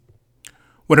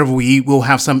Whatever we eat will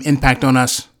have some impact on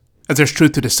us, as there's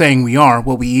truth to the saying we are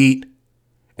what we eat.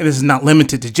 And this is not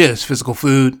limited to just physical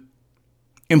food.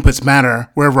 Inputs matter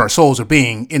wherever our souls are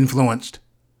being influenced.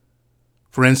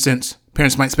 For instance,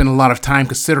 parents might spend a lot of time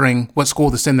considering what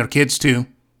school to send their kids to,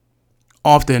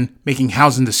 often making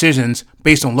housing decisions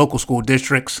based on local school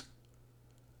districts.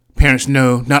 Parents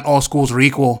know not all schools are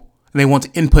equal, and they want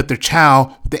to input their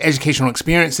child with the educational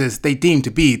experiences they deem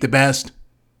to be the best.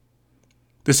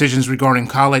 Decisions regarding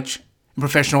college and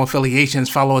professional affiliations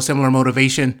follow a similar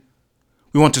motivation.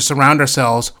 We want to surround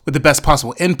ourselves with the best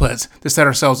possible inputs to set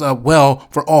ourselves up well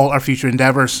for all our future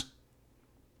endeavors.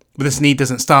 But this need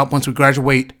doesn't stop once we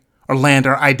graduate or land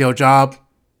our ideal job.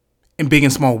 In big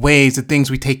and small ways, the things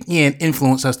we take in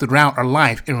influence us throughout our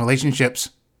life and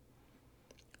relationships.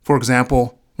 For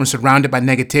example, when surrounded by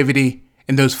negativity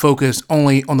and those focused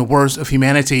only on the worst of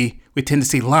humanity, we tend to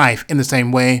see life in the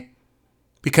same way,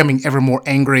 becoming ever more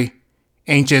angry,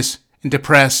 anxious, and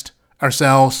depressed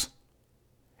ourselves.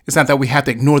 It's not that we have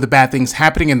to ignore the bad things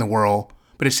happening in the world,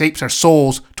 but it shapes our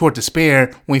souls toward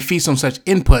despair when we feast on such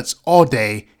inputs all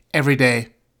day, every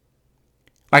day.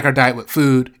 Like our diet with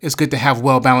food, it's good to have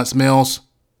well-balanced meals.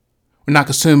 We're not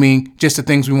consuming just the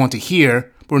things we want to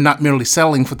hear, but we're not merely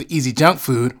settling for the easy junk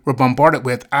food we're bombarded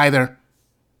with either.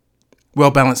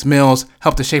 Well-balanced meals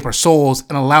help to shape our souls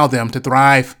and allow them to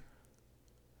thrive.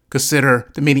 Consider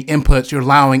the many inputs you're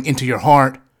allowing into your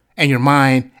heart and your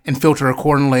mind and filter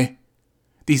accordingly.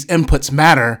 These inputs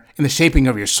matter in the shaping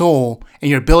of your soul and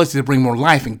your ability to bring more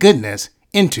life and goodness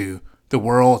into the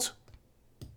world.